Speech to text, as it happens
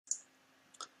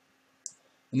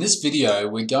In this video,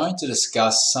 we're going to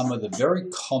discuss some of the very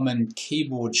common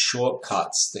keyboard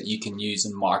shortcuts that you can use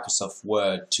in Microsoft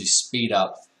Word to speed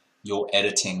up your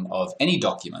editing of any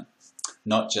document,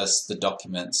 not just the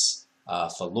documents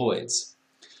for Lloyd's.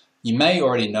 You may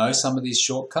already know some of these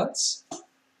shortcuts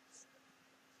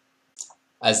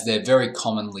as they're very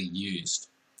commonly used.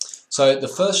 So the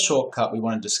first shortcut we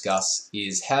want to discuss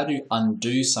is how to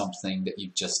undo something that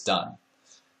you've just done.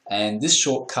 And this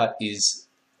shortcut is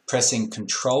pressing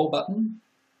Control button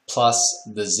plus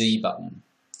the Z button.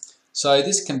 So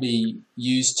this can be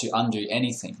used to undo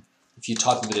anything. If you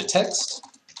type a bit of text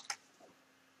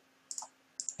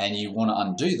and you want to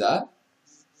undo that,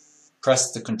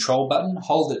 press the Control button,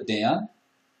 hold it down,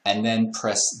 and then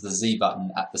press the Z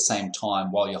button at the same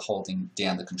time while you're holding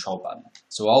down the Control button.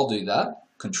 So I'll do that,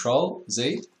 Control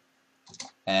Z,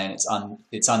 and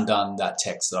it's undone that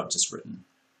text that I've just written.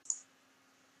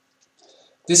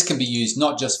 This can be used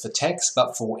not just for text,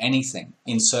 but for anything.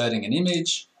 Inserting an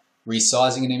image,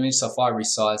 resizing an image. So if I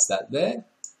resize that there,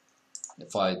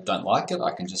 if I don't like it,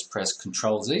 I can just press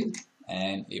Control Z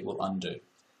and it will undo.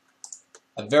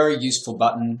 A very useful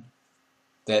button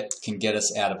that can get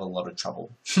us out of a lot of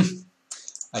trouble.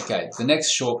 Okay, the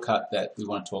next shortcut that we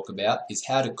want to talk about is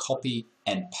how to copy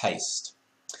and paste.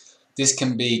 This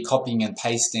can be copying and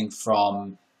pasting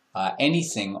from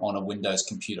anything on a Windows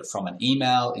computer, from an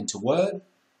email into Word,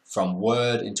 from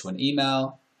Word into an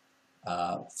email,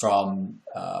 from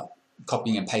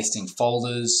copying and pasting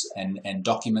folders and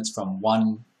documents from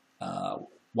one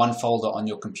folder on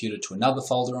your computer to another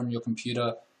folder on your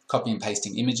computer, copying and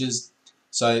pasting images.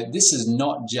 So this is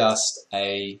not just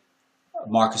a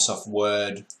Microsoft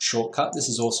Word shortcut, this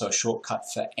is also a shortcut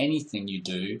for anything you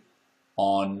do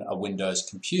on a Windows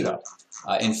computer.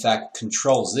 In fact,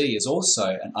 Control Z is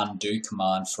also an undo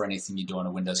command for anything you do on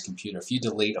a Windows computer. If you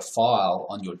delete a file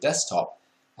on your desktop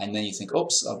and then you think,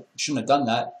 oops, I shouldn't have done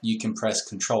that, you can press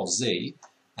Control Z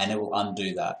and it will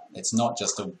undo that. It's not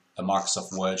just a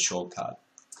Microsoft Word shortcut.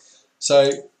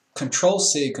 So Control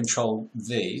C, Control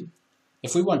V,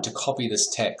 if we want to copy this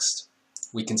text,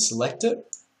 we can select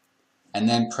it and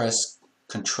then press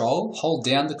Control, hold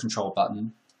down the Control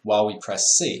button while we press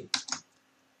C.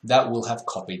 That will have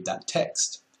copied that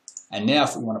text. And now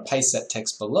if we want to paste that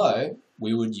text below,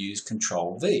 we would use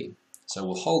Control V. So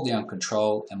we'll hold down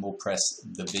Control and we'll press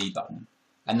the V button,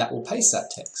 and that will paste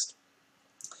that text.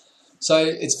 So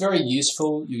it's very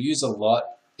useful, you use a lot.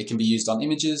 It can be used on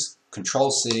images.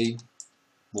 Control C,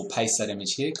 we'll paste that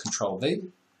image here, Control V.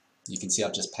 You can see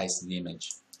I've just pasted the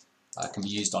image. It can be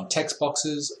used on text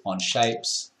boxes, on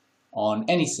shapes, on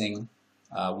anything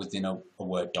within a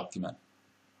Word document.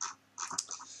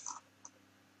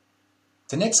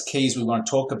 The next keys we want to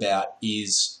talk about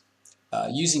is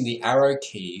using the arrow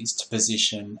keys to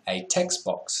position a text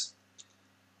box.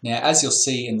 Now, as you'll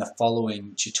see in the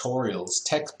following tutorials,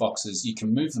 text boxes, you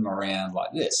can move them around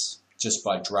like this, just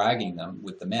by dragging them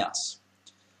with the mouse.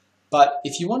 But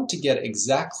if you want to get it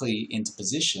exactly into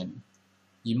position,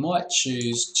 you might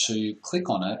choose to click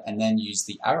on it and then use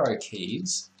the arrow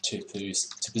keys to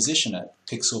position it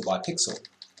pixel by pixel.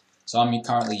 So I'm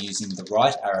currently using the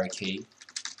right arrow key,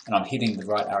 and I'm hitting the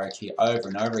right arrow key over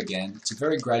and over again to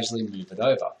very gradually move it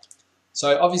over.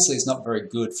 So obviously it's not very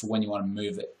good for when you want to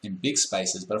move it in big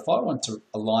spaces, but if I want to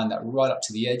align that right up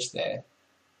to the edge there,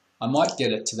 I might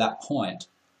get it to that point,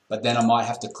 but then I might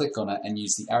have to click on it and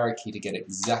use the arrow key to get it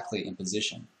exactly in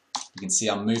position. You can see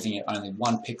I'm moving it only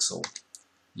 1 pixel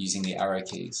using the arrow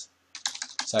keys.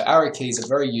 So arrow keys are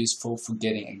very useful for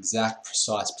getting exact,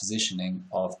 precise positioning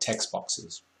of text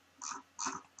boxes.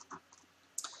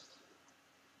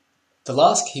 The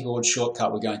last keyboard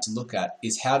shortcut we're going to look at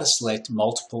is how to select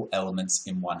multiple elements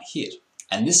in one hit,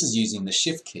 and this is using the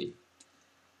Shift key.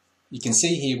 You can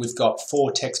see here we've got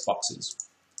 4 text boxes.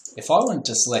 If I wanted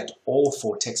to select all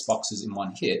 4 text boxes in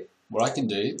one hit, what I can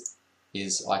do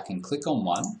is I can click on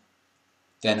one,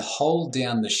 then hold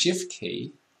down the Shift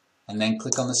key, and then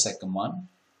click on the second one,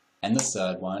 and the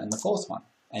third one, and the fourth one.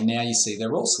 And now you see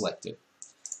they're all selected.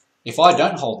 If I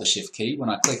don't hold the Shift key,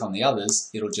 when I click on the others,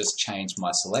 it'll just change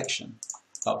my selection.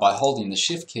 But by holding the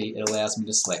Shift key, it allows me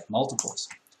to select multiples.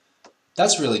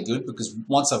 That's really good because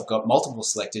once I've got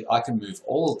multiples selected, I can move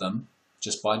all of them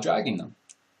just by dragging them.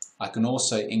 I can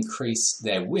also increase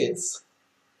their width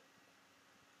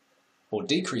or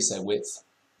decrease their width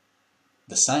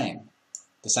the same.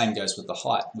 The same goes with the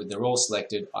height. When they're all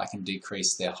selected, I can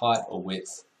decrease their height or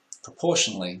width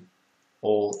proportionally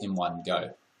all in one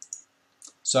go.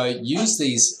 So use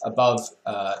these above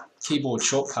keyboard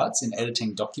shortcuts in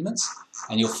editing documents,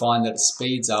 and you'll find that it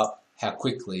speeds up how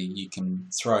quickly you can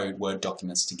throw Word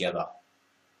documents together.